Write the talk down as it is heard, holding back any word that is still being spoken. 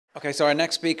Okay, so our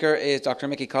next speaker is Dr.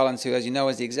 Micky Collins, who, as you know,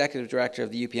 is the Executive Director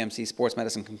of the UPMC Sports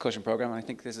Medicine Concussion Program. And I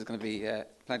think this is going to be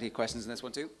plenty of questions in this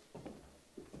one too.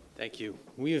 Thank you.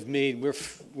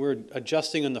 We're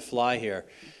adjusting on the fly here.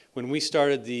 When we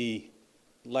started the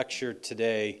lecture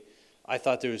today, I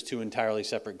thought there was two entirely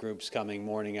separate groups coming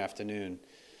morning, afternoon.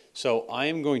 So I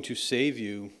am going to save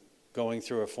you going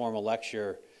through a formal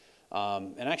lecture.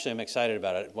 And actually, I'm excited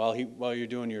about it. While you're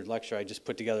doing your lecture, I just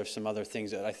put together some other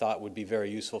things that I thought would be very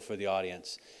useful for the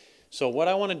audience. So what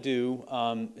I want to do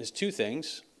is two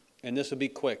things, and this will be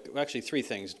quick. Actually, three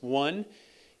things. One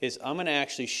is I'm going to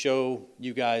actually show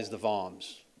you guys the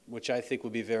VOMs, which I think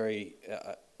would be very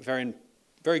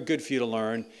good for you to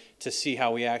learn to see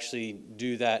how we actually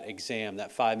do that exam,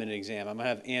 that 5-minute exam. I'm going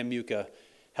to have Ann Muka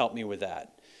help me with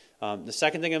that. The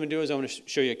second thing I'm going to do is I'm going to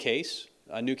show you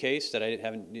a new case that I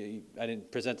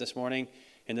didn't present this morning,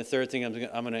 and the third thing I'm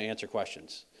going to answer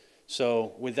questions.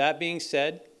 So with that being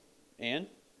said, Ann,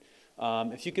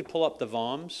 if you could pull up the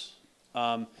VOMs,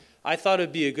 I thought it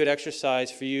would be a good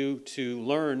exercise for you to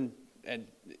learn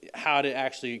how to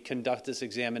actually conduct this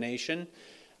examination.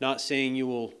 Not saying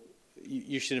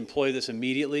you should employ this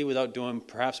immediately without doing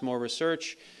perhaps more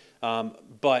research,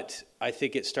 but I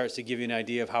think it starts to give you an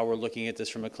idea of how we're looking at this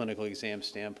from a clinical exam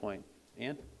standpoint.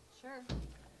 Ann? Sure.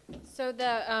 So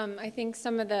I think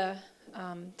some of the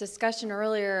discussion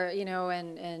earlier,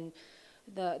 and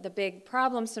the big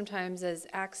problem sometimes is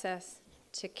access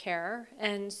to care.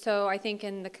 And so I think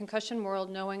in the concussion world,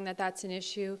 knowing that that's an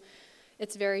issue,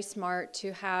 it's very smart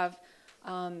to have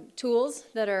tools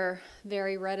that are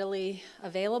very readily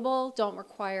available, don't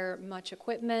require much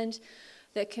equipment,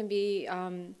 that can be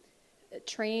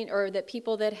trained, or that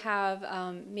people that have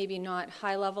maybe not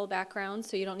high-level backgrounds,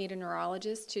 so you don't need a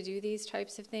neurologist to do these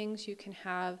types of things. You can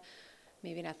have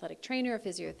maybe an athletic trainer, a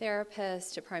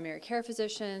physiotherapist, a primary care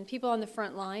physician. People on the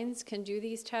front lines can do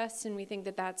these tests, and we think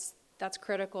that that's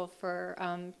critical for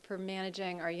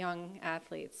managing our young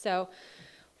athletes. So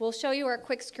we'll show you our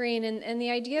quick screen, and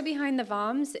the idea behind the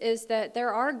VOMs is that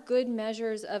there are good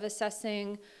measures of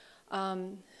assessing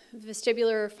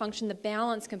vestibular function, the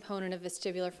balance component of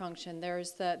vestibular function.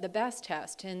 There's the BEST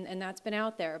test, and that's been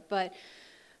out there. But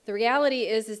the reality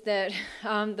is that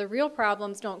the real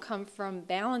problems don't come from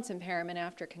balance impairment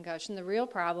after concussion. The real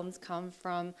problems come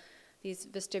from these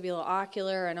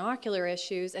vestibulo-ocular and ocular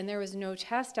issues, and there was no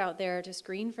test out there to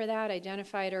screen for that,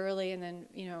 identify it early, and then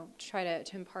try to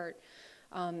impart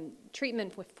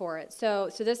treatment for it. So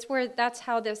that's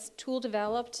how this tool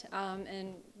developed,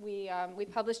 and we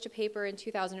published a paper in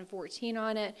 2014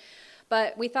 on it.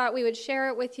 But we thought we would share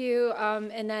it with you,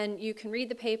 and then you can read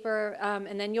the paper,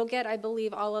 and then you'll get, I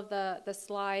believe, all of the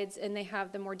slides, and they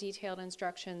have the more detailed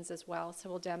instructions as well. So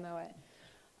we'll demo it.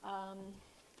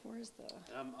 Where's the?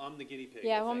 I'm the guinea pig.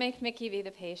 Yeah, we'll make Mickey be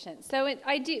the patient. So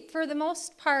for the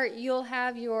most part, you'll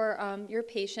have your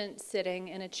patient sitting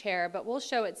in a chair, but we'll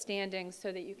show it standing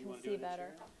so that you can see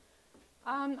better.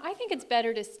 I think it's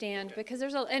better to stand because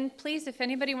and please, if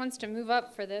anybody wants to move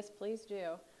up for this, please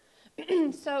do.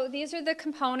 So these are the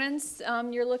components.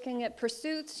 You're looking at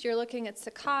pursuits, you're looking at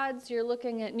saccades, you're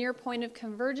looking at near point of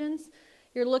convergence.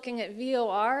 You're looking at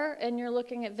VOR, and you're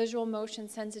looking at visual motion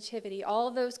sensitivity. All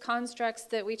of those constructs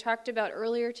that we talked about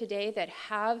earlier today that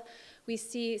we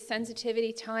see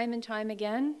sensitivity time and time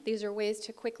again, these are ways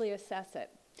to quickly assess it.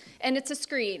 And it's a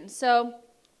screen, so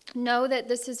know that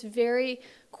this is very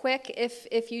quick.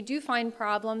 If you do find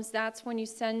problems, that's when you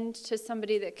send to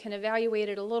somebody that can evaluate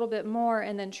it a little bit more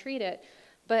and then treat it.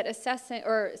 But assessing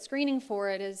or screening for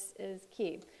it is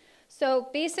key. So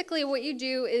basically what you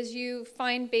do is you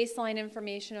find baseline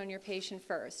information on your patient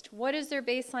first. What is their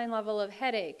baseline level of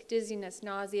headache, dizziness,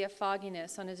 nausea,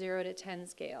 fogginess on a 0 to 10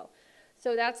 scale?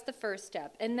 So that's the first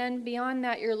step. And then beyond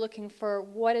that, you're looking for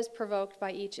what is provoked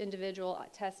by each individual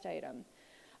test item.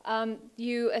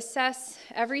 You assess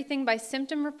everything by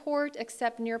symptom report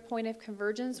except near point of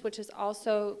convergence, which is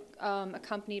also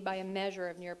accompanied by a measure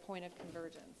of near point of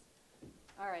convergence.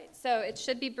 All right, so it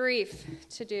should be brief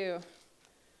to do.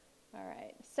 All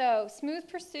right, so smooth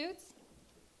pursuits.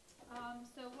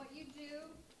 So what you do,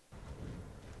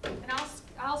 and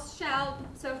I'll shout,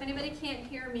 so if anybody can't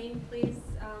hear me, please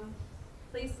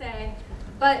say.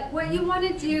 But what you want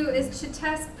to do is to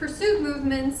test pursuit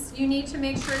movements, you need to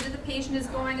make sure that the patient is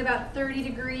going about 30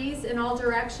 degrees in all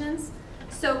directions.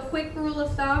 So quick rule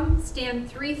of thumb, stand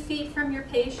 3 feet from your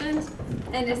patient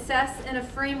and assess in a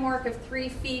framework of 3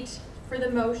 feet for the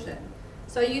motion.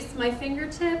 So I used my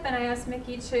fingertip, and I asked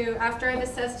Mickey to, after I've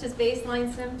assessed his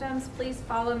baseline symptoms, please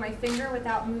follow my finger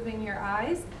without moving your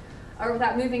eyes, or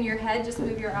without moving your head, just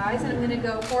move your eyes. And I'm going to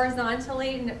go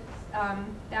horizontally and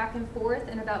back and forth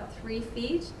in about 3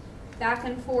 feet. back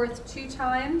and forth 2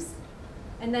 times,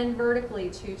 and then vertically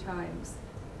 2 times.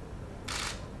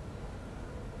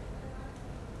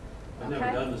 I've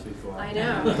never done this before. I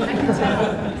know, I can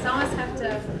tell. It's almost have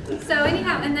to. So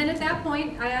anyhow, and then at that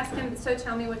point, I ask him, so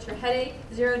tell me what's your headache,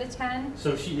 0 to 10?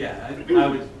 So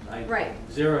Right.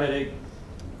 0 headache.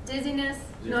 Dizziness,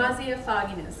 0. nausea,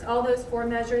 fogginess. All those 4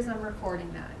 measures, I'm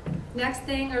recording that. Next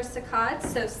thing are saccades,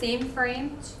 so same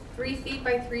frame, 3 feet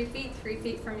by 3 feet, 3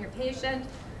 feet from your patient.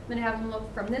 I'm going to have him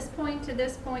look from this point to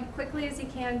this point quickly as he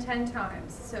can 10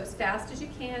 times. So as fast as you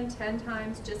can, 10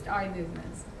 times, just eye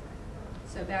movements.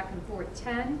 So back and forth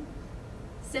 10.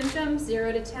 Symptoms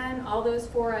 0 to 10, all those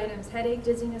 4 items, headache,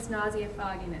 dizziness, nausea,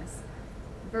 fogginess.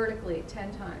 Vertically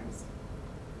 10 times.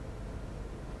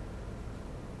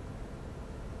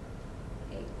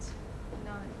 8,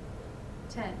 9,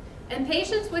 10. And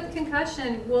patients with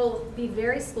concussion will be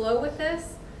very slow with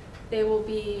this. They will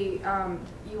be,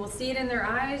 you will see it in their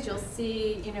eyes, you'll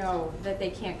see, you know, that they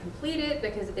can't complete it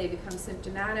because they become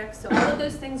symptomatic. So all of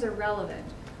those things are relevant,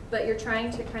 but you're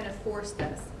trying to kind of force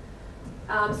this.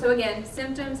 So again,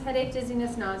 symptoms, headache,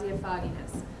 dizziness, nausea,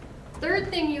 fogginess. Third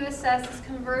thing you assess is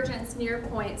convergence near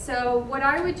point. So what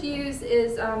I would use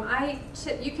is,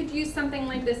 you could use something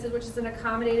like this, which is an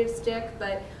accommodative stick,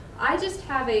 but I just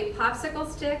have a popsicle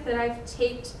stick that I've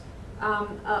taped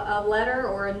a letter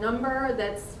or a number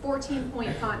that's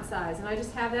 14-point font size, and I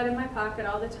just have that in my pocket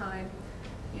all the time.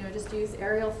 You know, just use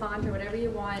Arial font or whatever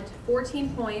you want,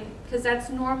 14-point, because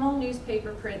that's normal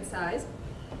newspaper print size.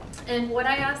 And what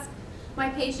I ask my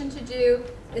patient to do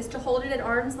is to hold it at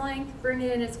arm's length, bring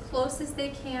it in as close as they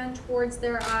can towards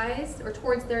their eyes or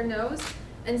towards their nose,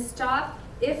 and stop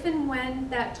if and when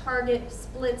that target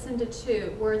splits into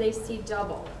 2, where they see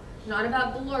double. Not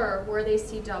about blur, where they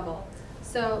see double.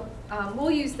 So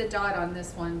we'll use the dot on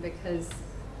this one because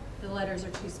the letters are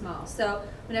too small. So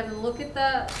I'm going to have them look at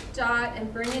the dot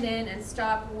and bring it in and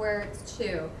stop where it's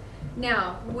 2.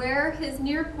 Now, where his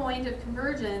near point of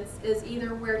convergence is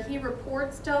either where he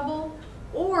reports double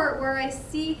or where I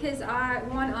see his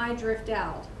one eye drift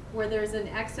out, where there's an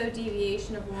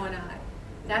exodeviation of one eye.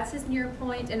 That's his near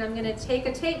point, and I'm going to take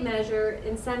a tape measure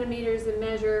in centimeters and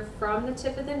measure from the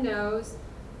tip of the nose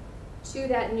to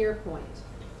that near point.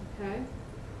 Okay?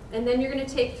 And then you're going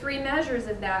to take 3 measures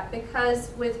of that,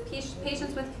 because with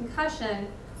patients with concussion,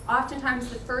 oftentimes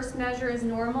the first measure is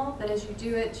normal, but as you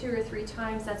do it 2 or 3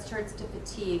 times, that starts to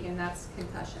fatigue, and that's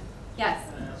concussion. Yes?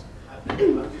 I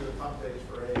do the pump page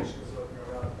for age, because looking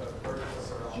around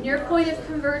the Near point of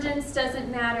convergence doesn't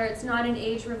matter. It's not an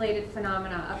age-related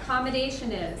phenomena.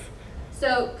 Accommodation is.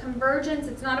 So convergence,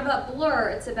 it's not about blur,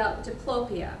 it's about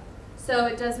diplopia. So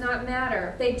it does not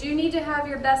matter. They do need to have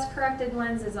your best corrected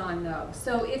lenses on, though.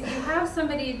 So if you have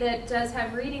somebody that does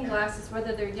have reading glasses,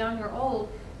 whether they're young or old,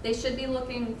 they should be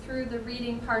looking through the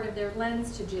reading part of their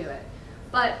lens to do it.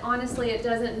 But honestly, it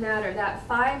doesn't matter. That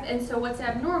 5, and so what's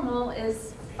abnormal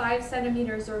is 5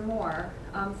 centimeters or more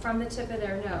from the tip of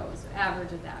their nose,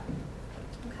 average of that.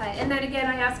 Okay, and then again,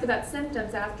 I ask about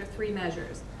symptoms after 3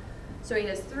 measures. So he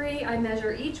has 3, I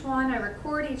measure each one, I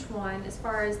record each one as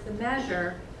far as the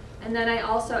measure, and then I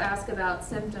also ask about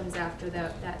symptoms after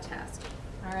that test.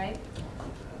 All right?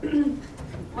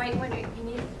 Wait, you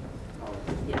need?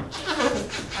 Yeah.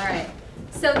 All right.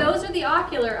 So those are the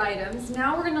ocular items.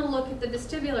 Now we're going to look at the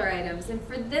vestibular items. And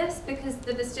for this, because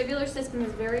the vestibular system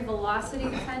is very velocity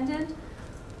dependent,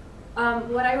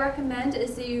 what I recommend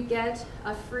is that you get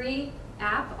a free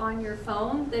app on your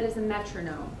phone that is a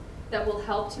metronome that will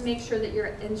help to make sure that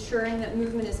you're ensuring that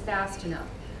movement is fast enough.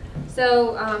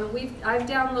 So I've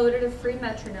downloaded a free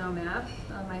metronome app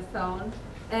on my phone.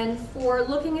 And for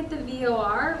looking at the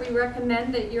VOR, we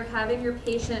recommend that you're having your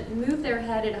patient move their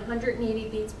head at 180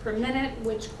 beats per minute,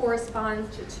 which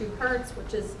corresponds to 2 hertz,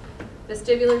 which is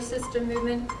vestibular system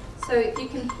movement. So if you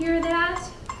can hear that,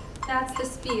 that's the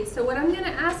speed. So what I'm going to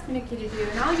ask Micky to do,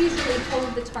 and I'll usually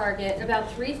hold the target about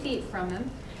 3 feet from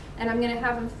him, and I'm going to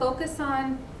have him focus on,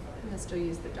 I'm going to still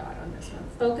use the dot on this one,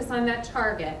 focus on that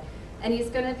target. And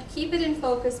he's going to keep it in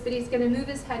focus, but he's going to move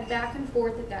his head back and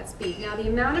forth at that speed. Now, the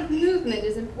amount of movement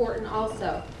is important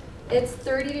also. It's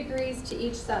 30 degrees to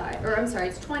each side, or I'm sorry,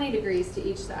 it's 20 degrees to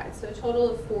each side. So a total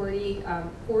of 40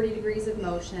 degrees of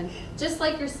motion, just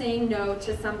like you're saying no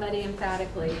to somebody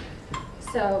emphatically.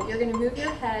 So you're going to move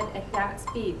your head at that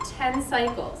speed, 10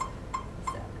 cycles.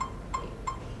 7, 8,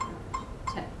 9,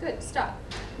 10. Good, stop.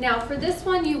 Now for this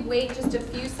one, you wait just a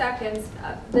few seconds.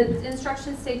 The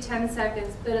instructions say 10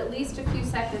 seconds, but at least a few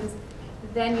seconds,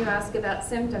 then you ask about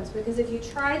symptoms. Because if you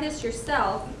try this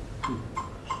yourself,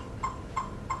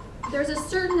 there's a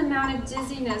certain amount of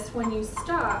dizziness when you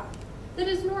stop that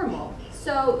is normal.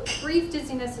 So brief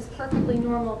dizziness is perfectly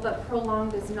normal, but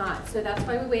prolonged is not. So that's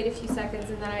why we wait a few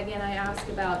seconds, and then again I ask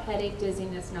about headache,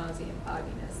 dizziness, nausea, and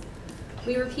fogginess.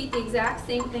 We repeat the exact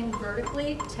same thing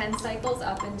vertically, 10 cycles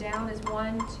up and down is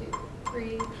 1, 2,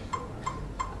 3, 4, 5,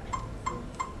 6,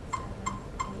 7,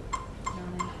 8,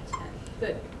 9, 10.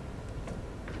 Good.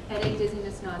 Headache,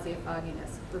 dizziness, nausea,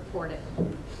 fogginess. Report it.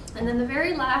 And then the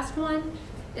very last one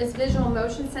is visual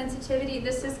motion sensitivity.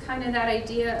 This is kind of that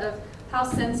idea of how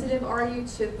sensitive are you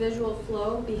to visual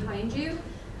flow behind you.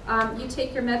 You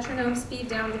take your metronome speed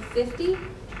down to 50.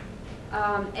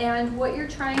 And what you're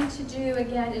trying to do,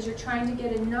 again, is you're trying to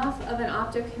get enough of an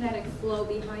optokinetic flow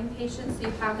behind patients so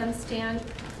you have them stand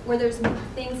where there's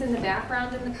things in the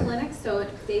background in the clinic, so they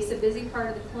face a busy part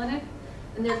of the clinic,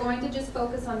 and they're going to just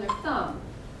focus on their thumb.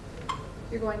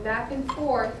 You're going back and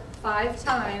forth 5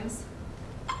 times.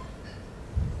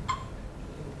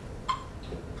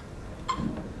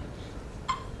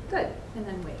 Good, and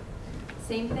then wait.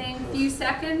 Same thing, few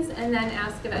seconds, and then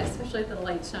ask about, especially if the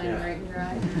light's shining right in your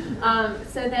eye.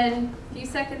 So then, a few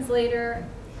seconds later,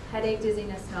 headache,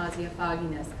 dizziness, nausea,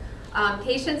 fogginess.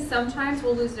 Patients sometimes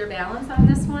will lose their balance on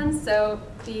this one, so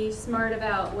be smart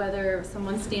about whether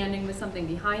someone's standing with something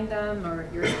behind them or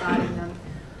you're spotting them.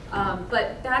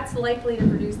 But that's likely to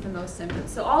produce the most symptoms.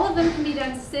 So all of them can be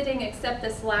done sitting except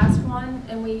this last one,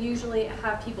 and we usually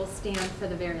have people stand for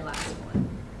the very last one.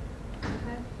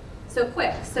 So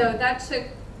quick, so that took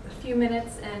a few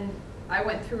minutes and I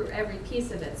went through every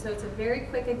piece of it. So it's a very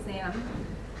quick exam,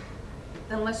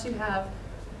 unless you have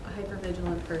a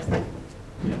hypervigilant person.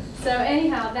 So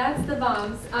anyhow, that's the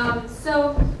VOMs.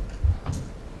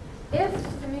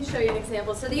 Let me show you an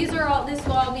example. So these are all, this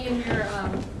will all be in your,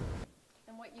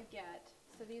 and what you get.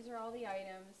 So these are all the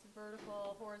items,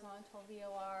 vertical, horizontal,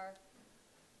 VOR,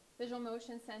 visual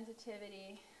motion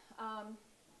sensitivity.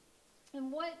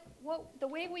 And the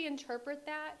way we interpret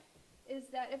that is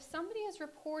that if somebody is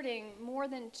reporting more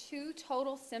than 2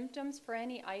 total symptoms for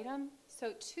any item,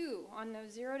 so 2 on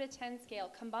the 0 to 10 scale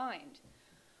combined,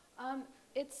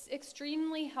 it's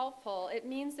extremely helpful. It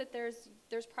means that there's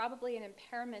probably an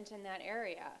impairment in that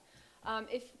area.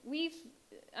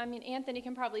 Anthony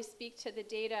can probably speak to the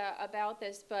data about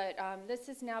this, but this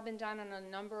has now been done on a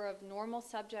number of normal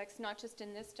subjects, not just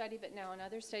in this study, but now in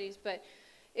other studies. But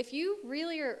if you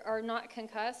really are not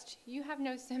concussed, you have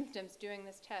no symptoms doing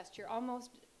this test. You're almost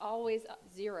always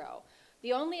 0.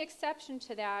 The only exception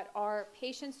to that are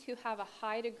patients who have a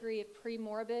high degree of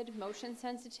premorbid motion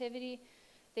sensitivity.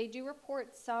 They do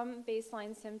report some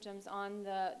baseline symptoms on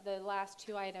the last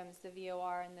 2 items, the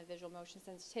VOR and the visual motion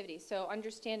sensitivity. So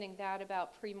understanding that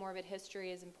about premorbid history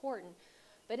is important.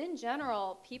 But in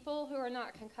general, people who are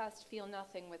not concussed feel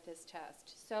nothing with this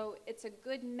test. So it's a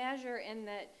good measure in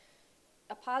that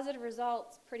a positive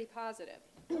result's pretty positive.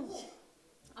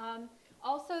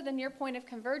 Also, the near point of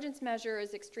convergence measure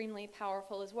is extremely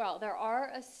powerful as well. There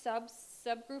are a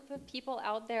subgroup of people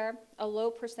out there, a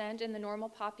low % in the normal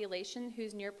population,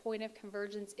 whose near point of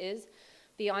convergence is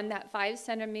beyond that 5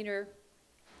 centimeter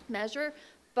measure.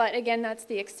 But again, that's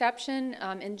the exception.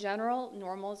 In general,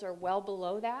 normals are well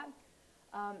below that.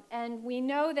 And we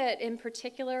know that in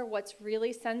particular, what's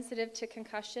really sensitive to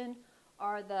concussion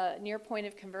are the near point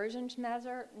of convergence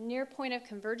measure. Near point of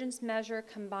convergence measure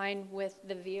combined with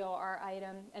the VOR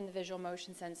item and the visual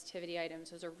motion sensitivity items.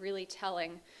 Those are really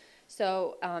telling.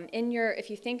 So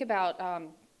if you think about,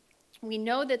 we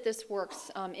know that this works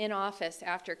in office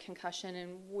after concussion,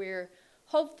 and we're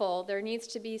hopeful, there needs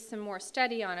to be some more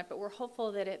study on it, but we're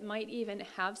hopeful that it might even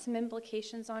have some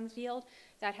implications on field.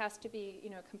 That has to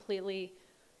be completely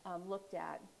looked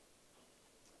at.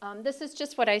 This is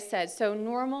just what I said. So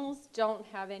normals don't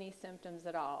have any symptoms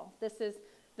at all.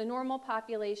 The normal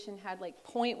population had like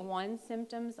 0.1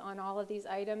 symptoms on all of these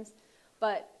items,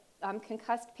 but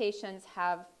concussed patients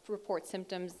report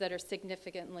symptoms that are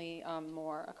significantly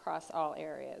more across all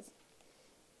areas.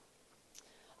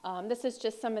 This is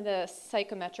just some of the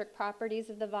psychometric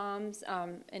properties of the VOMs,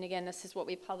 and again, this is what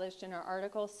we published in our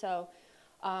article. So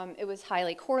it was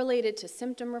highly correlated to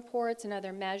symptom reports and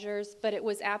other measures, but it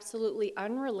was absolutely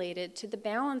unrelated to the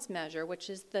balance measure, which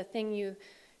is the thing you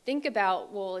think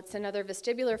about, well, it's another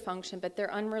vestibular function, but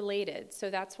they're unrelated.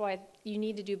 So that's why you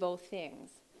need to do both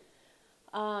things.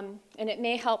 And it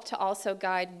may help to also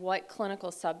guide what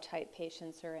clinical subtype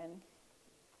patients are in.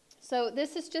 So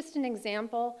this is just an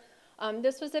example.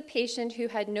 This was a patient who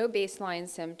had no baseline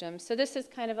symptoms. So this is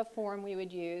kind of a form we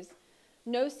would use.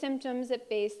 No symptoms at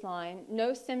baseline,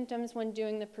 no symptoms when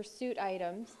doing the pursuit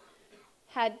items,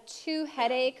 had 2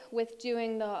 headache with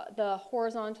doing the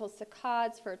horizontal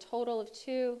saccades for a total of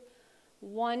 2,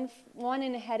 one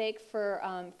in a headache for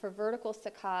vertical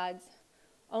saccades,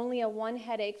 only a 1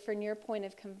 headache for near point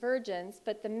of convergence,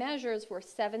 but the measures were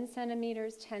 7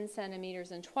 centimeters, 10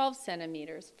 centimeters, and 12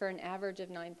 centimeters for an average of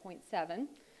 9.7.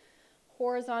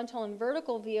 Horizontal and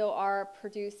vertical VOR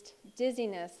produced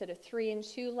dizziness at a 3 and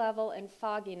 2 level and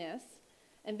fogginess,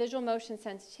 and visual motion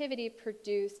sensitivity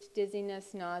produced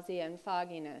dizziness, nausea, and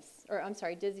fogginess, or I'm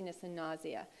sorry, dizziness and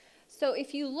nausea. So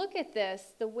if you look at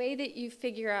this, the way that you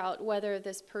figure out whether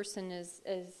this person is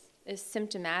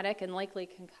symptomatic and likely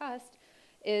concussed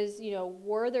is, you know,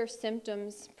 were their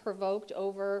symptoms provoked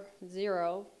over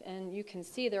 0? And you can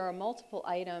see there are multiple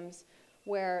items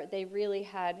where they really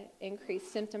had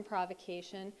increased symptom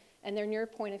provocation, and their near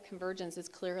point of convergence is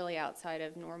clearly outside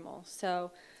of normal.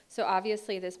 So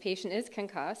obviously this patient is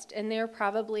concussed, and they're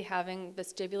probably having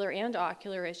vestibular and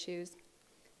ocular issues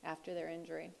after their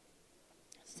injury.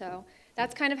 So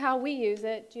that's kind of how we use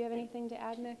it. Do you have anything to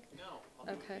add, Mick? No, I'll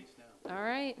do the case now. All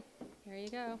right, here you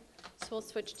go. So we'll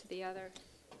switch to the other.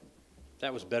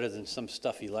 That was better than some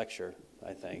stuffy lecture,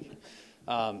 I think.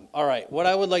 All right, what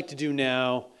I would like to do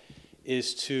now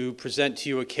is to present to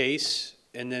you a case,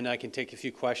 and then I can take a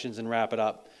few questions and wrap it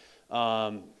up.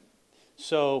 And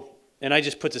I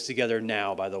just put this together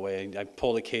now, by the way. I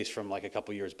pulled a case from like a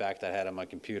couple years back that I had on my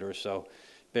computer, so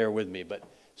bear with me. But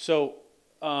so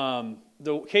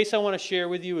the case I want to share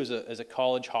with you is a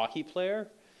college hockey player,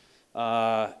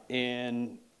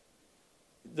 and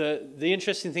the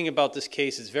interesting thing about this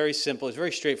case is very simple. It's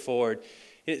very straightforward.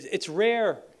 It's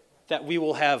rare that we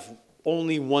will have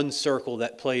only one circle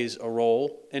that plays a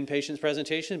role in patient's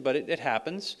presentation, but it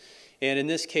happens. And in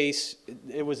this case,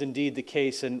 it was indeed the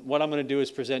case. And what I'm going to do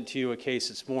is present to you a case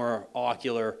that's more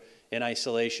ocular in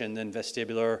isolation than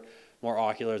vestibular, more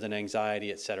ocular than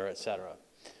anxiety, et cetera, et cetera.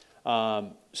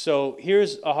 So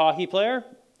here's a hockey player,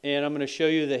 and I'm going to show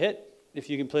you the hit. If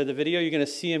you can play the video, you're going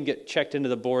to see him get checked into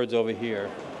the boards over here.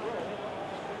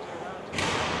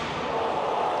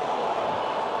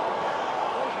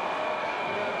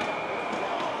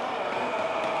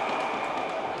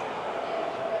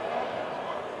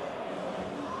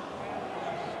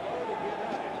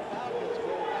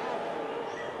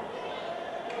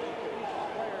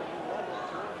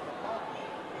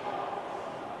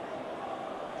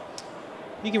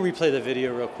 You can replay the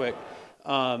video real quick.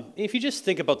 If you just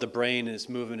think about the brain and its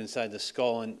movement inside the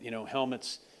skull and, you know,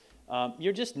 helmets,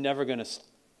 you're just never going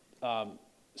to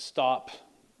stop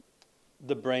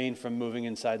the brain from moving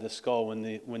inside the skull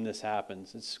when this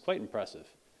happens. It's quite impressive.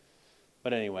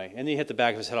 But anyway, and he hit the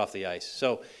back of his head off the ice.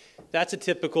 So that's a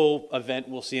typical event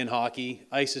we'll see in hockey.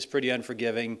 Ice is pretty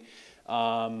unforgiving.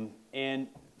 And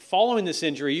following this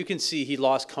injury, you can see he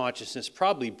lost consciousness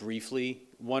probably briefly,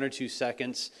 1 or 2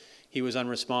 seconds. He was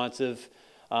unresponsive.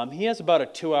 He has about a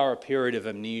 2-hour period of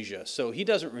amnesia, so he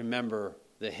doesn't remember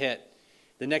the hit.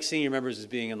 The next thing he remembers is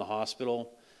being in the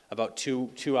hospital about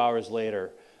two hours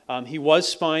later. He was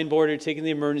spine boarded, taken to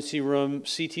the emergency room.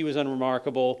 CT was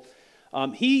unremarkable.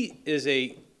 He is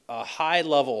a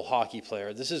high-level hockey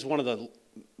player. This is one of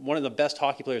the best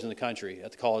hockey players in the country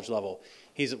at the college level.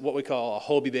 He's what we call a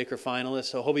Hobey Baker finalist.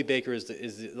 So Hobey Baker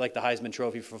is like the Heisman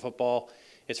Trophy for football.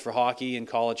 It's for hockey and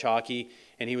college hockey,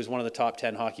 and he was one of the top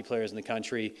 10 hockey players in the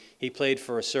country. He played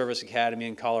for a service academy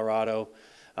in Colorado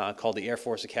called the Air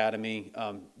Force Academy.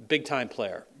 Big-time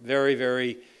player. Very,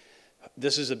 very,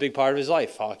 this is a big part of his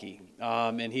life, hockey.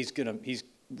 And he's gonna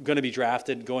be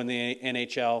drafted, go in the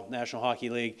NHL, National Hockey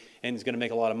League, and he's going to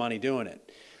make a lot of money doing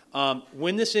it.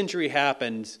 When this injury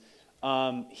happened,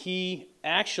 he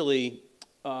actually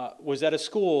was at a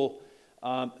school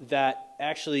that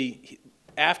actually,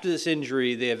 after this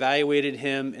injury, they evaluated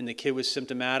him and the kid was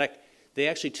symptomatic. They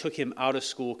actually took him out of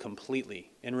school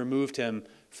completely and removed him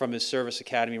from his service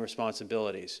academy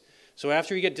responsibilities. So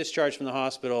after he got discharged from the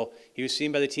hospital, he was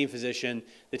seen by the team physician.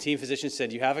 The team physician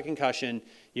said, you have a concussion.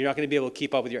 You're not going to be able to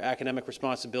keep up with your academic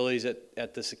responsibilities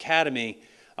at this academy.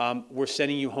 We're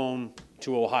sending you home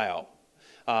to Ohio.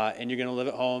 And you're going to live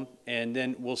at home, and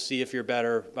then we'll see if you're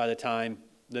better by the time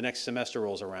the next semester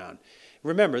rolls around.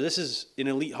 Remember, this is an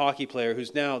elite hockey player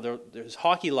who's now, his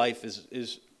hockey life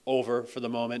is over for the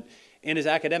moment, and his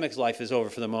academics life is over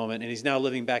for the moment, and he's now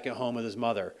living back at home with his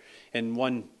mother and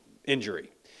one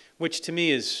injury, which to me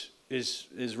is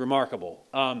remarkable.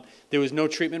 There was no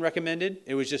treatment recommended.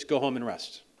 It was just go home and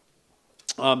rest.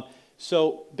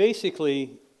 So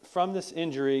basically, from this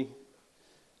injury,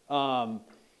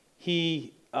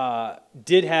 he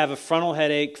did have a frontal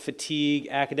headache, fatigue,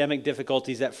 academic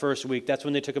difficulties that first week. That's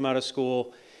when they took him out of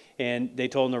school, and they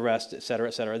told him to rest, et cetera,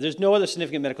 et cetera. There's no other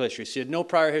significant medical history. So he had no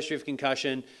prior history of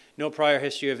concussion, no prior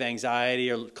history of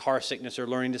anxiety or car sickness or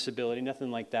learning disability,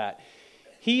 nothing like that.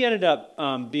 he ended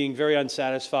up being very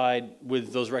unsatisfied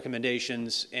with those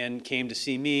recommendations and came to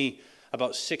see me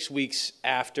about 6 weeks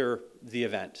after the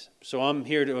event. So I'm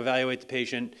here to evaluate the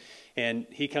patient, and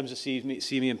he comes to see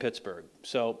me in Pittsburgh.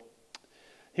 So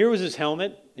here was his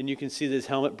helmet, and you can see that his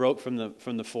helmet broke from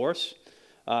the force.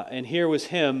 And here was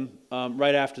him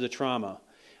right after the trauma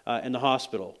in the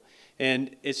hospital.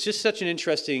 And it's just such an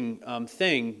interesting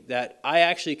thing that I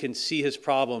actually can see his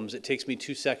problems. It takes me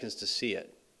 2 seconds to see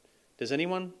it. Does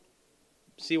anyone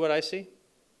see what I see?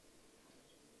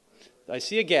 I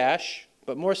see a gash,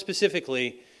 but more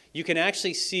specifically, you can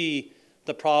actually see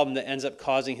the problem that ends up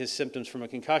causing his symptoms from a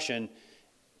concussion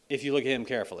if you look at him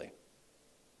carefully.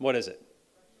 What is it?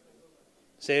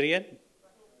 Say it again?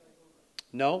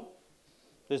 No.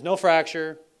 There's no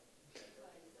fracture.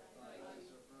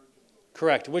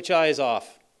 Correct. Which eye is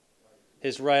off?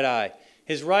 His right eye.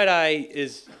 His right eye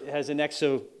has an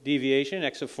exodeviation,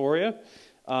 exophoria,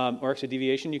 or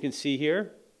exodeviation you can see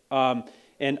here.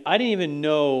 And I didn't even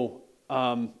know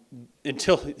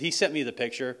until he sent me the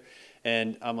picture,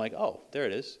 and I'm like, oh, there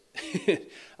it is.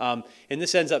 And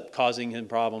this ends up causing him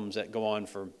problems that go on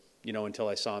for, until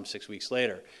I saw him 6 weeks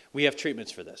later. We have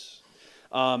treatments for this.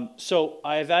 So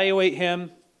I evaluate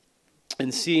him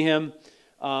and see him,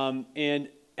 and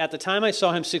at the time I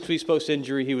saw him 6 weeks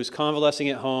post-injury, he was convalescing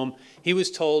at home. He was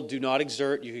told, do not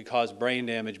exert. You could cause brain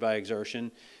damage by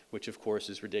exertion, which of course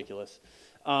is ridiculous.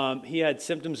 He had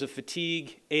symptoms of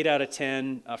fatigue, 8 out of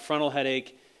 10, frontal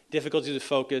headache, difficulty to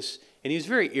focus, and he was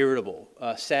very irritable,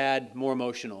 sad, more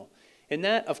emotional. And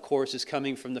that, of course, is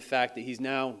coming from the fact that he's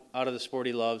now out of the sport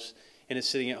he loves and is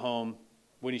sitting at home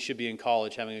when he should be in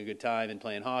college having a good time and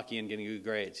playing hockey and getting good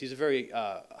grades. He's a very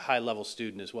high-level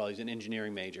student as well. He's an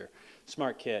engineering major,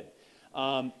 smart kid.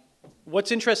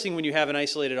 What's interesting when you have an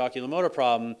isolated oculomotor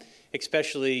problem,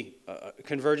 especially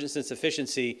convergence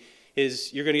insufficiency,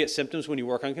 is you're going to get symptoms when you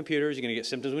work on computers, you're going to get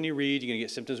symptoms when you read, you're going to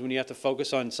get symptoms when you have to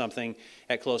focus on something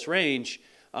at close range,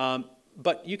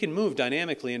 but you can move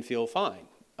dynamically and feel fine.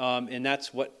 And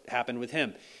that's what happened with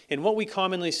him. And what we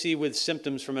commonly see with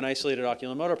symptoms from an isolated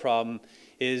oculomotor problem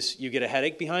is you get a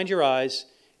headache behind your eyes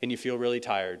and you feel really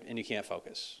tired and you can't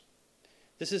focus.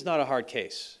 This is not a hard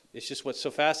case. It's just what's so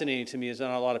fascinating to me is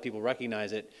not a lot of people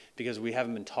recognize it because we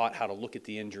haven't been taught how to look at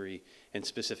the injury in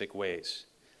specific ways.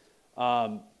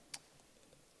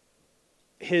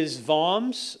 His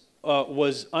VOMs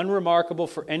was unremarkable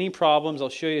for any problems. I'll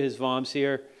show you his VOMs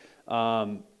here.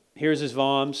 Here's his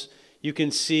VOMs. You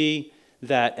can see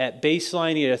that at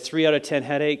baseline he had a 3 out of 10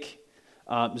 headache,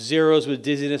 zeros with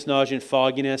dizziness, nausea, and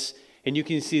fogginess. And you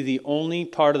can see the only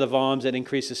part of the VOMs that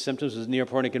increased his symptoms was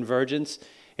near-point convergence,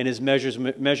 and his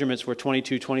measurements were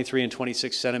 22, 23, and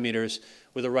 26 centimeters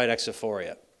with a right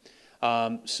exophoria.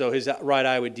 So his right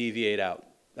eye would deviate out.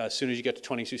 As soon as you get to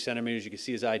 22 centimeters, you can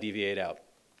see his eye deviate out.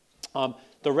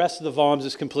 The rest of the VOMs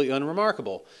is completely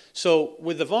unremarkable. So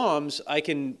with the VOMs, I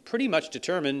can pretty much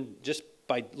determine, just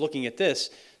by looking at this,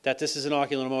 that this is an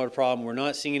oculomotor problem. We're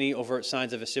not seeing any overt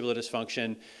signs of vestibular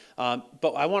dysfunction.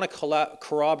 But I want to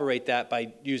corroborate that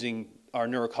by using our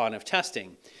neurocognitive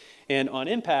testing. And on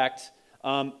impact,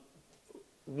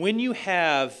 when you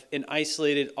have an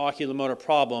isolated oculomotor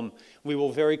problem, we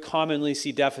will very commonly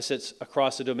see deficits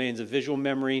across the domains of visual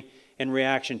memory and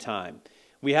reaction time.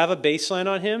 We have a baseline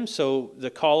on him, so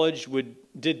the college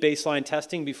did baseline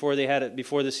testing before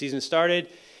the season started.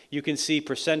 You can see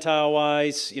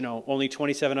percentile-wise, only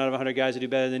 27 out of 100 guys that do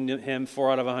better than him,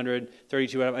 4 out of 100,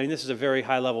 32 out of, this is a very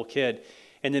high-level kid.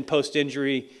 And then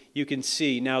post-injury, you can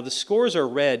see. Now, the scores are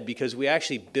red because we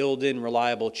actually build in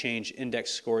reliable change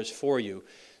index scores for you.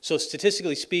 So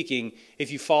statistically speaking,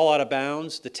 if you fall out of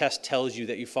bounds, the test tells you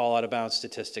that you fall out of bounds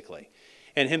statistically.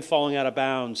 And him falling out of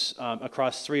bounds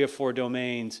across 3 or 4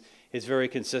 domains is very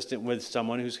consistent with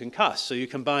someone who's concussed. So you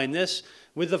combine this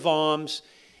with the VOMs,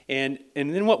 and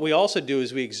then what we also do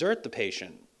is we exert the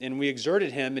patient. And we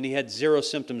exerted him, and he had 0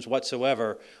 symptoms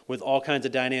whatsoever with all kinds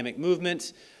of dynamic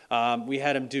movements. We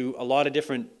had him do a lot of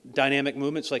different dynamic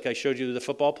movements, like I showed you the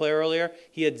football player earlier.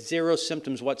 He had 0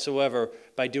 symptoms whatsoever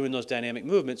by doing those dynamic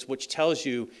movements, which tells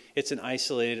you it's an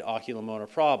isolated oculomotor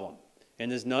problem.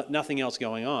 And there's nothing else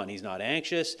going on. He's not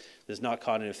anxious. There's not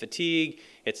cognitive fatigue.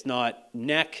 It's not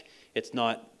neck. It's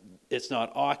not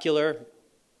ocular,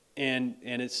 and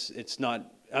it's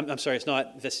not. I'm sorry. It's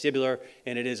not vestibular,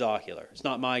 and it is ocular. It's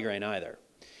not migraine either.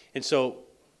 And so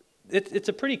it's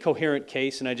a pretty coherent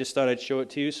case, and I just thought I'd show it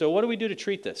to you. So what do we do to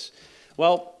treat this?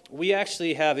 Well, we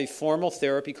actually have a formal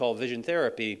therapy called vision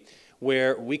therapy,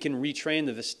 where we can retrain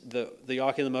the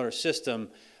oculomotor system,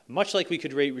 much like we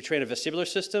could retrain a vestibular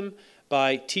system,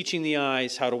 by teaching the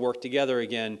eyes how to work together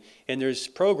again. And there's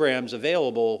programs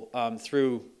available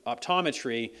through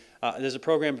optometry, there's a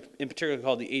program in particular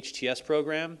called the HTS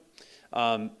program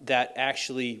that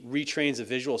actually retrains the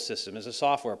visual system as a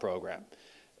software program.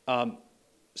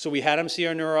 So we had him see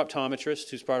our neuro-optometrist,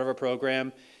 who's part of our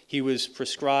program. He was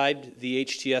prescribed the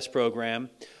HTS program.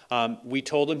 We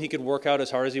told him he could work out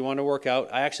as hard as he wanted to work out.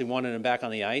 I actually wanted him back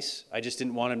on the ice. I just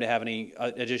didn't want him to have any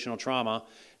additional trauma,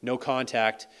 no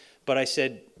contact. But I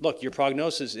said, look, your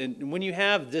prognosis, and when you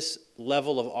have this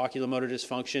level of oculomotor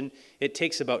dysfunction, it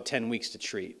takes about 10 weeks to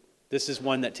treat. This is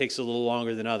one that takes a little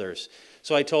longer than others.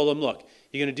 So I told him, look,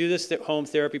 you're going to do this home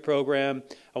therapy program.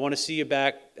 I want to see you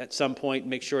back at some point,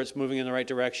 make sure it's moving in the right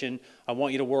direction. I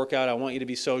want you to work out. I want you to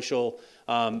be social.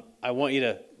 I want you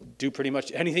to do pretty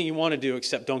much anything you want to do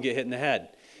except don't get hit in the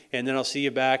head. And then I'll see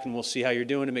you back and we'll see how you're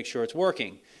doing to make sure it's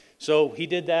working. So he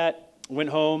did that, went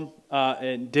home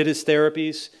and did his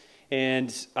therapies.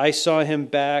 And I saw him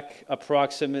back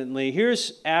approximately,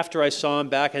 here's after I saw him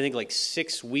back, I think like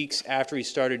 6 weeks after he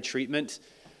started treatment.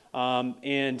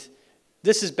 And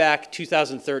this is back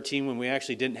 2013 when we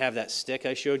actually didn't have that stick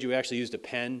I showed you. We actually used a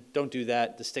pen. Don't do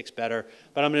that. The stick's better.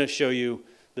 But I'm going to show you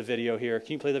the video here.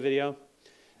 Can you play the video?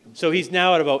 So he's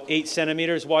now at about 8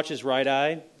 centimeters. Watch his right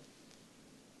eye.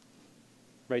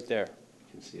 Right there.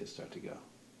 You can see it start to go.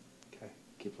 Okay,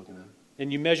 keep looking at it.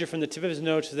 And you measure from the tip of his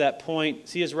nose to that point.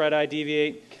 See his right eye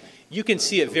deviate? You can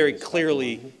see it very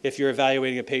clearly if you're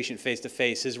evaluating a patient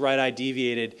face-to-face. His right eye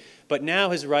deviated, but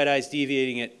now his right eye is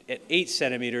deviating at 8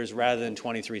 centimeters rather than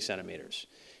 23 centimeters.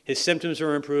 His symptoms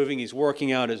are improving. He's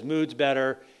working out. His mood's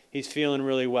better. He's feeling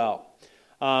really well.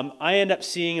 I end up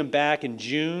seeing him back in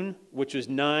June, which was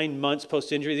 9 months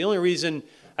post-injury. The only reason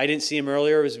I didn't see him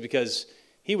earlier was because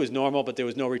he was normal, but there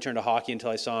was no return to hockey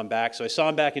until I saw him back. So I saw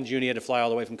him back in June. He had to fly all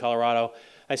the way from Colorado.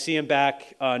 I see him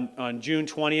back on June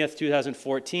 20th,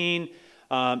 2014.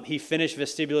 He finished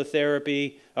vestibular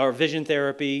therapy, or vision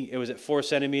therapy. It was at 4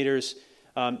 centimeters.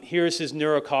 Here's his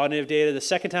neurocognitive data. The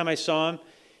second time I saw him,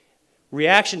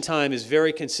 reaction time is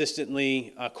very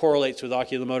consistently correlates with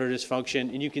oculomotor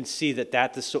dysfunction, and you can see that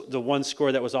the one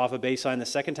score that was off of baseline the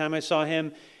second time I saw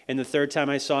him, and the third time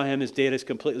I saw him, his data is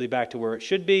completely back to where it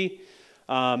should be,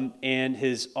 and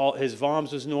his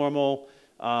VOMS was normal.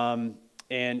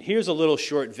 And here's a little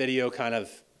short video, kind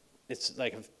of, it's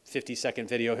like a 50-second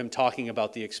video, him talking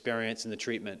about the experience and the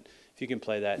treatment. If you can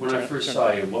play that. When I first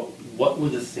saw you, what were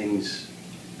the things,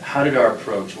 how did our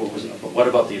approach, what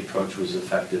about the approach was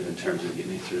effective in terms of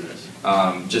getting through this?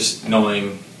 Just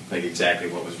knowing like exactly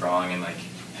what was wrong and like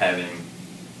having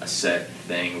a set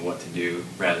thing of what to do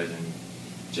rather than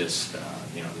just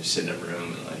just sit in a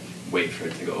room and like wait for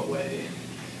it to go away.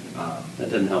 That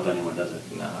doesn't help anyone, does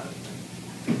it? No.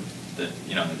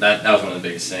 That was one of the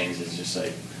biggest things is just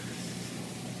like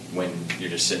when you're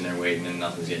just sitting there waiting and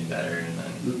nothing's getting better, and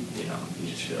then you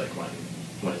just feel like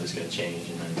when is this going to change?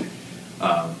 And then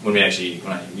when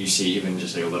you see even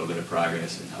just like a little bit of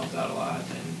progress, it helps out a lot.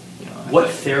 And what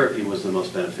therapy was the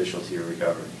most beneficial to your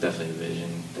recovery? Definitely the vision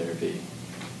therapy.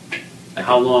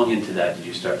 How long into that did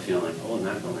you start feeling like, oh,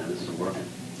 medical man, this is working?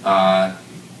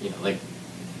 Like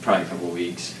probably a couple of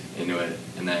weeks into it,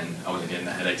 and then I wasn't getting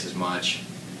the headaches as much.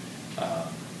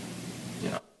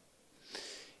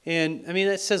 And I mean,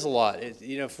 that says a lot.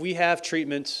 If we have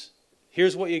treatments,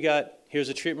 here's what you got, here's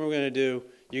a treatment we're going to do,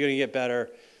 you're going to get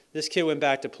better. This kid went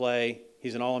back to play.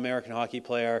 He's an All-American hockey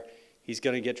player. He's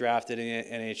going to get drafted in the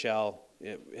NHL.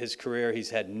 His career, he's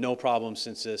had no problems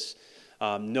since this,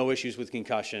 no issues with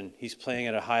concussion. He's playing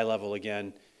at a high level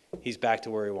again. He's back to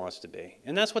where he wants to be.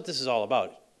 And that's what this is all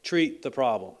about. Treat the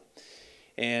problem.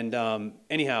 And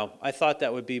anyhow, I thought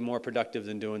that would be more productive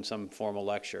than doing some formal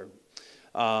lecture.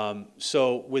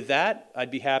 So with that,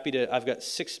 I'd be happy to, I've got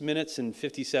 6 minutes and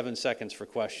 57 seconds for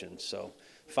questions, so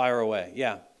fire away.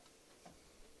 Yeah.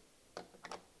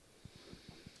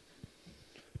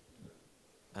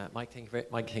 Mike, thank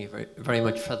you very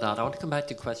much for that. I want to come back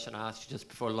to a question I asked you just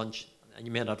before lunch, and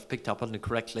you may not have picked up on it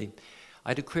correctly. I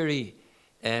had a query.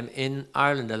 In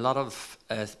Ireland, a lot of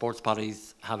sports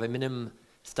bodies have a minimum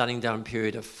standing down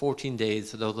period of 14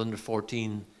 days for those under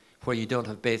 14 where you don't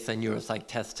have baseline neuropsych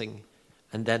testing,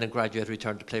 and then a graduate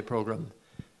return to play program.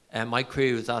 My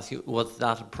query was asking, was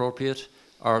that appropriate,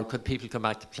 or could people come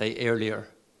back to play earlier?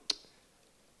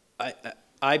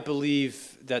 I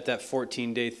believe that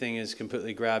 14-day thing is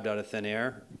completely grabbed out of thin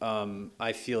air.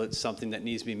 I feel it's something that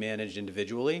needs to be managed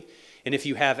individually. And if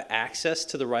you have access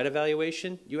to the right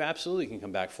evaluation, you absolutely can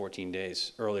come back 14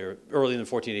 days earlier than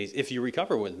 14 days if you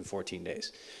recover within 14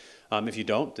 days. If you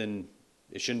don't, then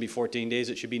it shouldn't be 14 days,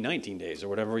 it should be 19 days or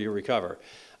whatever you recover.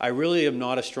 I really am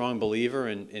not a strong believer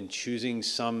in choosing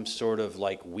some sort of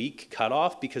like week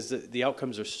cutoff because the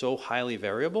outcomes are so highly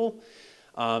variable.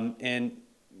 And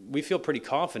we feel pretty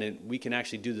confident we can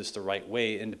actually do this the right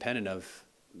way, independent of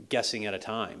guessing at a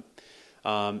time.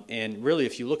 And really,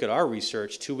 if you look at our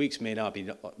research, 2 weeks may not be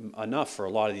enough for a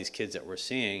lot of these kids that we're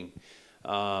seeing.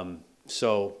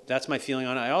 So that's my feeling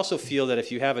on it. I also feel that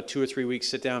if you have a 2 or 3 week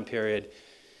sit-down period,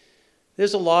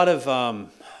 there's a lot of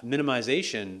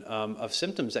minimization of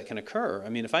symptoms that can occur. I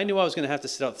mean, if I knew I was going to have to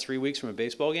sit out 3 weeks from a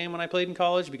baseball game when I played in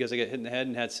college because I got hit in the head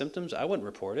and had symptoms, I wouldn't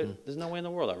report it. There's no way in the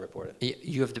world I'd report it.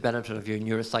 You have the benefit of your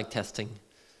neuropsych testing,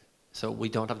 so we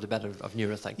don't have the benefit of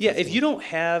neuropsych Yeah, testing. if you don't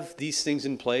have these things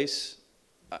in place,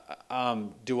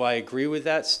 do I agree with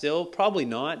that still? Probably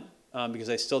not, because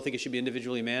I still think it should be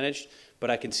individually managed, but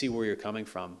I can see where you're coming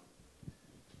from.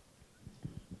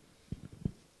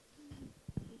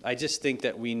 I just think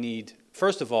that we need,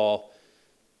 first of all,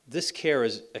 this care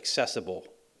is accessible.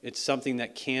 It's something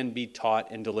that can be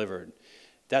taught and delivered.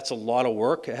 That's a lot of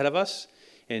work ahead of us,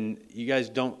 and you guys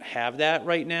don't have that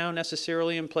right now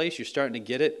necessarily in place. You're starting to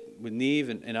get it with Neve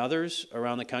and others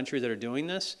around the country that are doing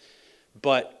this,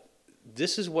 but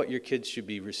this is what your kids should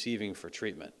be receiving for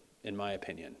treatment, in my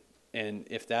opinion. And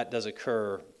if that does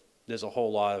occur, there's a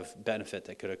whole lot of benefit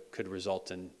that could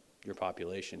result in your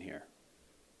population here.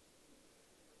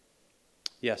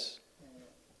 Yes?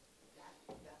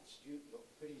 That student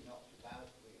looked pretty knocked about,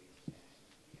 really, and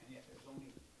yet there's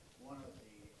only one of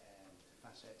the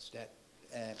facets that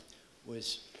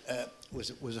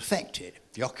was affected,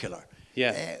 the ocular.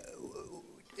 Yeah.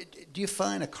 Do you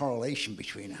find a correlation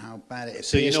between how bad it appears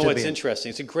So you know to what's be?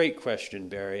 interesting? It's a great question,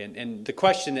 Barry. And the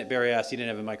question that Barry asked, he didn't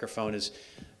have a microphone, is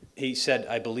he said,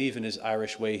 I believe in his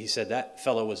Irish way, he said that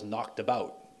fellow was knocked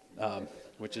about,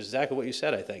 which is exactly what you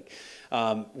said, I think,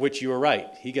 which you were right.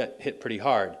 He got hit pretty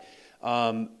hard.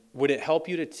 Would it help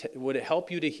you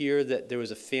to hear that there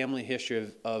was a family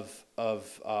history of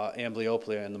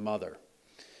amblyopia in the mother?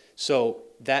 So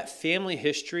that family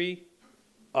history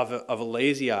of a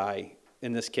lazy eye,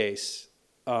 in this case,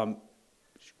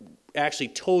 actually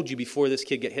told you before this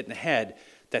kid got hit in the head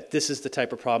that this is the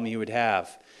type of problem you would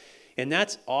have. And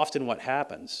that's often what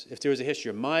happens. If there was a history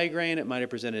of migraine, it might have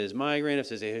presented as migraine. If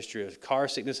there's a history of car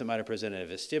sickness, it might have presented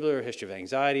as vestibular. A history of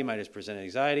anxiety, it might have presented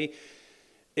anxiety.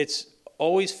 It's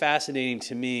always fascinating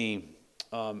to me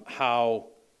how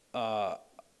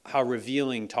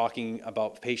revealing talking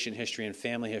about patient history and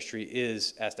family history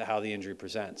is as to how the injury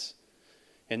presents.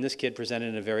 And this kid presented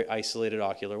in a very isolated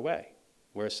ocular way,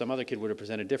 whereas some other kid would have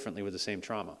presented differently with the same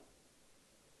trauma.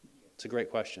 It's a great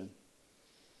question.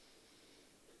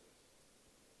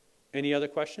 Any other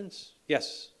questions?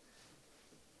 Yes?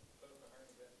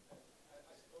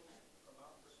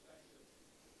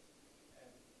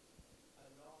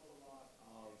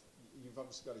 You've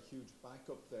obviously got a huge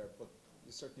backup there, but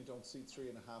you certainly don't see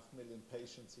 3.5 million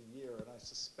patients a year, and I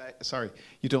suspect, sorry,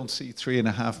 you don't see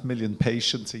 3.5 million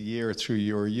patients a year through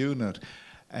your unit.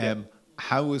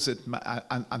 How is it,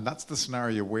 and that's the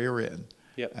scenario we're in.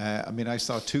 Yep. I mean, I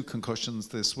saw 2 concussions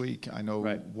this week. I know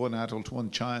one adult,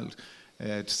 one child.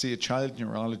 To see a child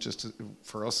neurologist,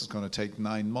 for us, is going to take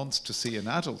 9 months to see an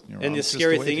adult neurologist. And the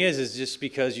scary thing is just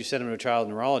because you send them to a child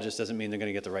neurologist doesn't mean they're going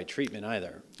to get the right treatment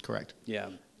either. Correct. Yeah.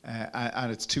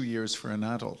 And it's 2 years for an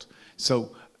adult.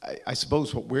 So I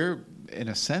suppose what we're, in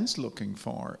a sense, looking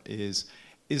for is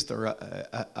there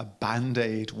a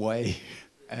Band-Aid way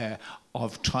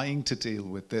of trying to deal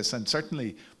with this, and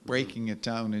certainly breaking it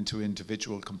down into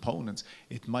individual components.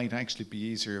 It might actually be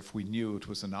easier if we knew it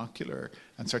was an ocular,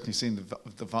 and certainly seeing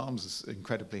the VOMs is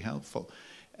incredibly helpful.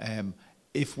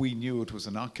 If we knew it was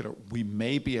an ocular, we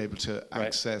may be able to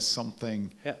access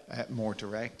something more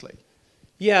directly.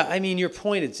 Yeah, I mean, your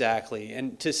point exactly.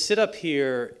 And to sit up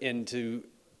here and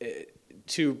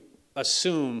to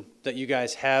assume that you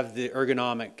guys have the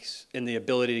ergonomics and the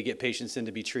ability to get patients in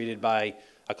to be treated by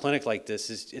a clinic like this,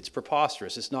 it's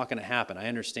preposterous. It's not going to happen. I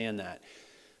understand that.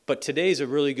 But today's a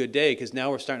really good day because now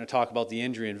we're starting to talk about the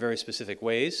injury in very specific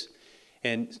ways.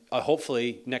 And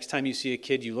hopefully next time you see a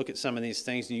kid, you look at some of these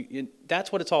things. And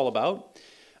that's what it's all about.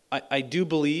 I do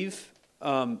believe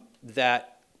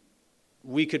that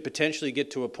we could potentially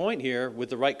get to a point here with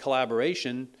the right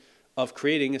collaboration of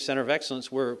creating a center of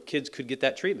excellence where kids could get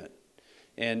that treatment.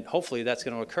 And hopefully that's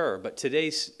going to occur. But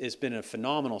today's has been a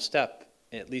phenomenal step,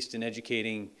 at least in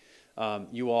educating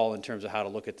you all in terms of how to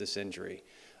look at this injury.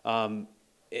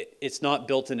 It's not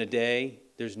built in a day.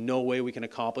 There's no way we can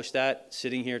accomplish that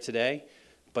sitting here today,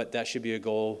 but that should be a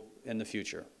goal in the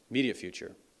future, immediate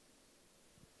future.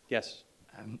 Yes?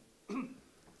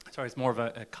 Sorry, it's more of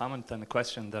a comment than a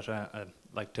question that I'd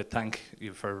like to thank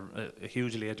you for a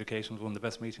hugely educational, one of the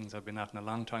best meetings I've been at in a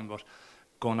long time, but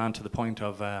going on to the point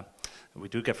of we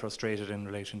do get frustrated in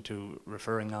relation to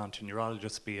referring on to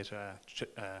neurologists, be it a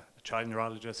child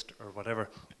neurologist or whatever.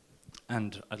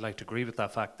 And I'd like to agree with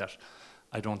that fact that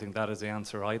I don't think that is the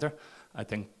answer either. I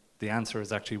think the answer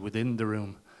is actually within the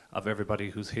room of everybody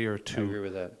who's here to agree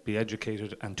with that. be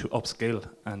educated and to upskill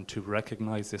and to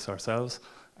recognise this ourselves.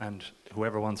 And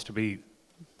whoever wants to be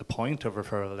the point of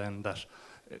referral, then that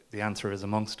the answer is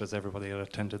amongst us, everybody that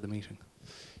attended the meeting.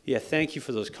 Yeah, thank you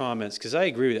for those comments, because I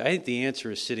agree with you. I think the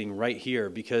answer is sitting right here,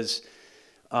 because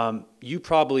you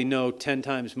probably know 10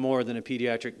 times more than a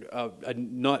pediatric,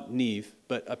 not Neve,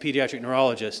 but a pediatric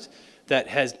neurologist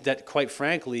that quite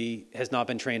frankly has not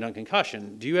been trained on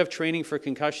concussion. Do you have training for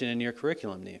concussion in your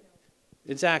curriculum, Neve?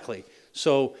 Exactly.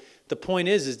 So the point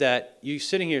is that you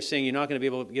sitting here saying you're not going to be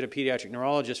able to get a pediatric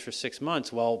neurologist for 6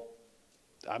 months. Well,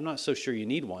 I'm not so sure you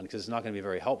need one, because it's not going to be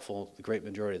very helpful the great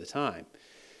majority of the time.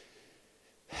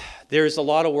 There's a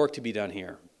lot of work to be done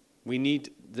here. We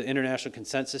need the international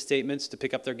consensus statements to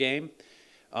pick up their game.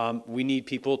 We need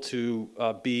people to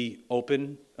be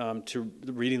open to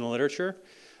reading the literature,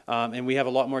 and we have a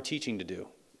lot more teaching to do.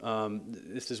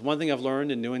 This is one thing I've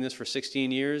learned in doing this for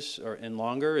 16 years and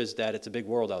longer, is that it's a big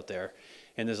world out there,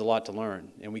 and there's a lot to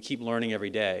learn, and we keep learning every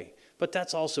day. But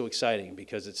that's also exciting,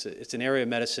 because it's an area of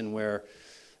medicine where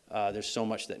there's so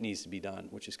much that needs to be done,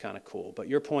 which is kind of cool. But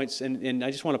your points, and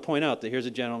I just want to point out that here's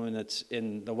a gentleman that's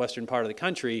in the western part of the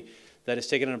country that has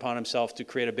taken it upon himself to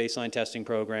create a baseline testing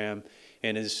program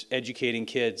and is educating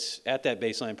kids at that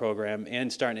baseline program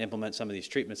and starting to implement some of these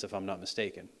treatments, if I'm not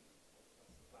mistaken.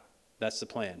 That's the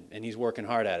plan, and he's working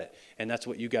hard at it. And that's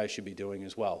what you guys should be doing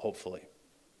as well, hopefully.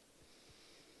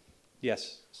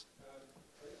 Yes?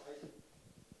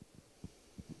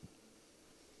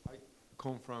 I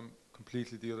come from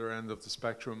completely the other end of the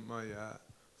spectrum. My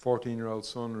 14-year-old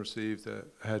son received a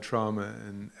head trauma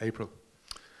in April,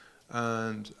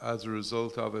 and as a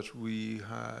result of it we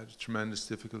had tremendous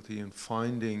difficulty in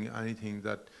finding anything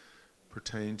that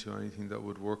pertained to anything that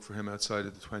would work for him outside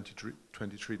of the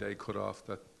 23-day cutoff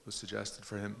that was suggested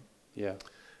for him. Yeah.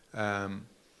 And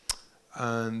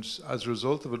as a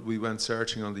result of it, we went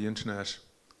searching on the internet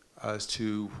as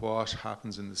to what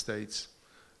happens in the States.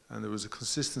 And there was a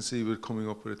consistency with coming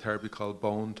up with a therapy called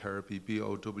bone therapy,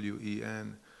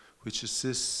 B-O-W-E-N, which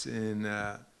assists in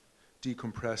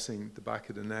decompressing the back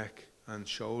of the neck and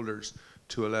shoulders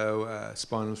to allow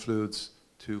spinal fluids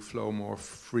to flow more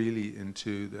freely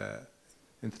into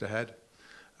the head.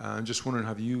 I'm just wondering,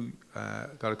 have you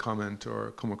got a comment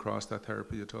or come across that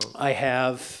therapy at all? I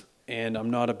have, and I'm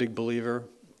not a big believer.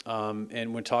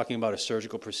 And we're talking about a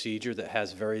surgical procedure that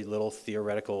has very little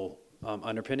theoretical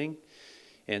underpinning,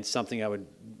 and something I would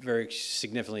very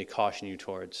significantly caution you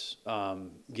towards,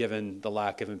 given the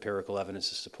lack of empirical evidence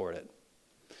to support it.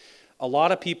 A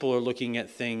lot of people are looking at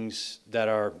things that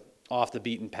are off the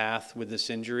beaten path with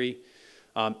this injury.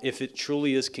 If it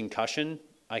truly is concussion,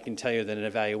 I can tell you that an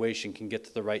evaluation can get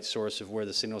to the right source of where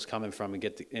the signal's coming from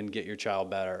and get your child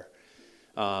better.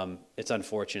 It's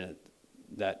unfortunate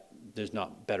that there's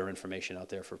not better information out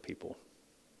there for people.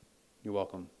 You're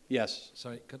welcome. Yes?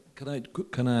 Sorry,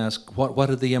 can I ask, what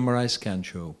did the MRI scan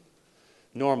show?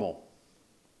 Normal.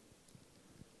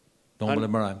 Normal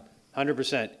MRI?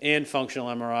 100%, and functional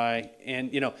MRI.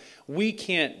 And, you know, we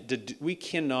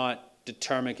cannot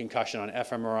determine concussion on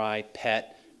fMRI,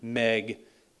 PET, MEG,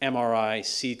 MRI,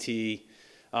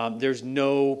 CT. There's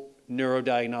no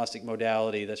neurodiagnostic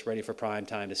modality that's ready for prime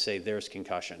time to say there's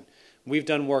concussion. We've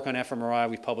done work on fMRI,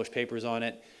 we've published papers on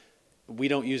it. We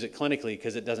don't use it clinically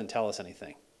because it doesn't tell us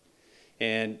anything.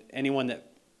 And anyone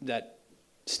that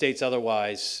states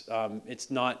otherwise,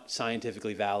 it's not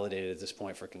scientifically validated at this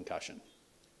point for concussion.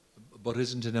 But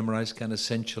isn't an MRI scan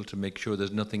essential to make sure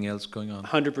there's nothing else going on?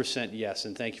 100% yes,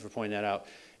 and thank you for pointing that out.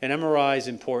 An MRI is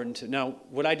important. Now,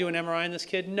 would I do an MRI in this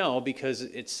kid? No, because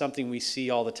it's something we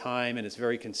see all the time and it's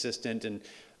very consistent, and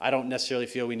I don't necessarily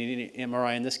feel we need an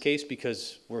MRI in this case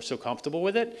because we're so comfortable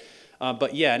with it.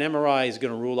 But yeah, an MRI is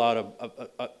going to rule out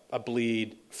a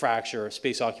bleed, fracture, a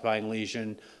space-occupying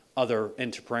lesion, other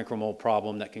interparenchymal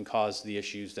problem that can cause the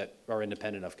issues that are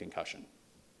independent of concussion.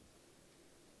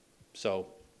 So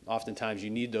oftentimes you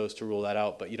need those to rule that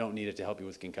out, but you don't need it to help you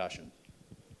with concussion.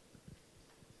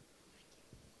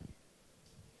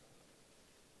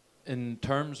 In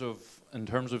terms of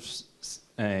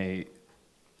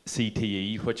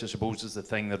CTE, which I suppose is the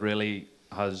thing that really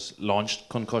has launched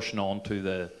concussion onto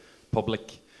the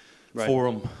public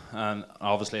forum, and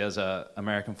obviously as an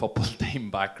American football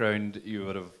team background, you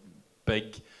would have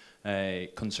big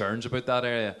concerns about that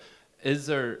area. Is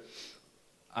there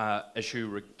an issue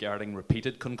regarding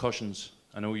repeated concussions?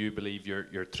 I know you believe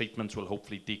your treatments will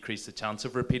hopefully decrease the chance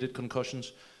of repeated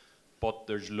concussions. but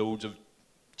there's loads of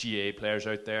GA players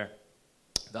out there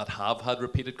that have had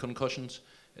repeated concussions.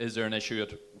 Is there an issue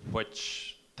at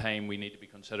which time we need to be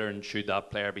considering, should that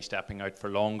player be stepping out for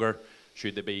longer?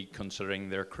 Should they be considering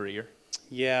their career?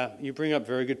 Yeah, you bring up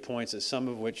very good points, some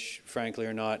of which, frankly,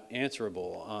 are not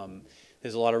answerable.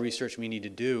 There's a lot of research we need to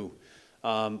do.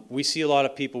 We see a lot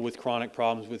of people with chronic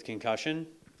problems with concussion.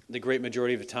 The great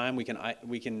majority of the time, we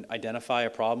can identify a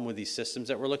problem with these systems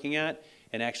that we're looking at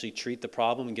and actually treat the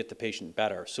problem and get the patient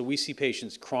better. So we see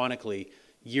patients chronically,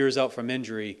 years out from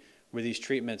injury, where these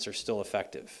treatments are still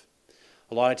effective.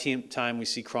 A lot of time we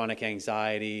see chronic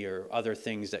anxiety or other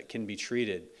things that can be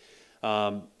treated.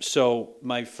 So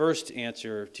my first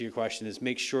answer to your question is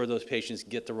make sure those patients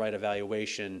get the right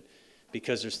evaluation,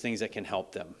 because there's things that can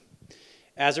help them.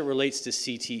 As it relates to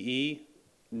CTE,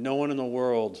 no one in the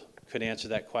world could answer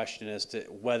that question as to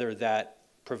whether that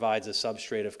provides a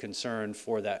substrate of concern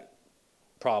for that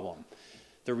problem.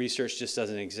 The research just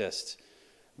doesn't exist.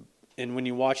 And when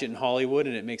you watch it in Hollywood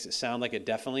and it makes it sound like it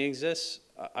definitely exists,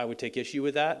 I would take issue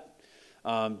with that,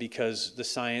 because the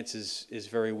science is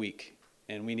very weak,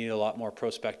 and we need a lot more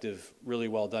prospective, really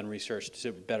well done research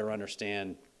to better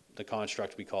understand the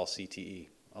construct we call CTE.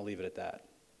 I'll leave it at that.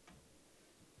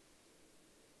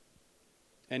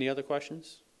 Any other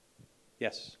questions?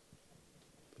 Yes.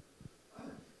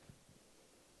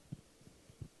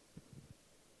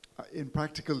 In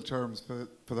practical terms,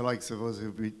 for the likes of us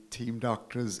who be team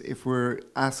doctors, if we're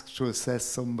asked to assess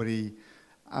somebody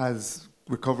as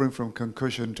recovering from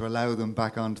concussion to allow them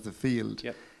back onto the field,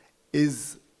 yep.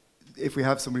 If we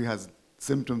have somebody who has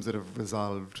symptoms that have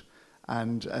resolved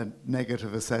and a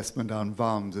negative assessment on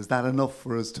VOMs, is that enough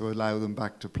for us to allow them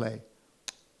back to play?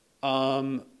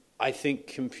 I think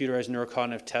computerized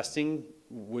neurocognitive testing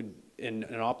would, in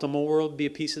an optimal world, be a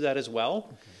piece of that as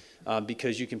well. Okay.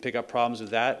 Because you can pick up problems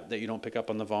with that you don't pick up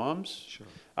on the VOMs. Sure.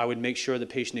 I would make sure the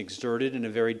patient exerted in a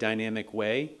very dynamic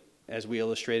way, as we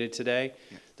illustrated today.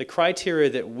 Yeah. The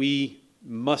criteria that we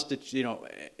must,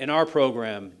 in our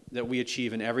program that we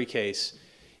achieve in every case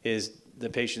is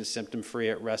the patient's symptom-free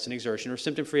at rest and exertion, or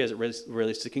symptom-free as it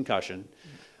relates to concussion.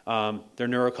 Their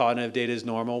neurocognitive data is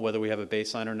normal, whether we have a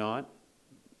baseline or not.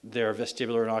 Their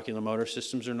vestibular and oculomotor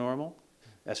systems are normal,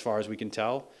 as far as we can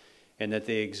tell, and that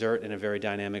they exert in a very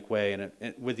dynamic way, and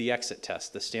with the exit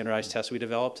test, the standardized test we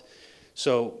developed.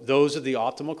 So those are the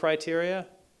optimal criteria,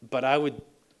 but I would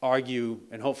argue,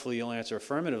 and hopefully you'll answer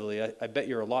affirmatively, I bet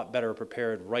you're a lot better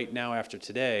prepared right now after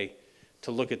today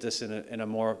to look at this in a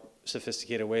more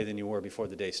sophisticated way than you were before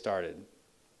the day started.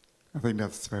 I think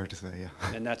that's fair to say, yeah.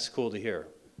 And that's cool to hear,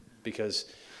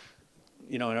 because,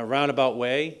 in a roundabout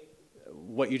way,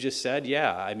 what you just said,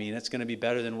 yeah, I mean, it's going to be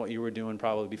better than what you were doing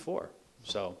probably before.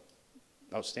 So,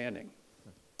 outstanding.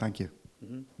 Thank you.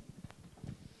 Mm-hmm.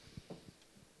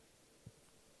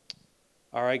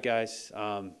 All right, guys.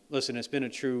 Listen, it's been a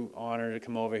true honor to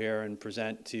come over here and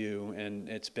present to you, and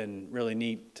it's been really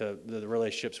neat to the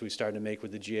relationships we started to make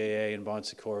with the GAA and Bon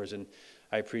Secours, and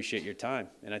I appreciate your time.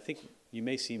 And I think you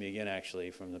may see me again, actually,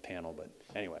 from the panel, but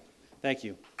anyway, thank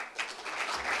you.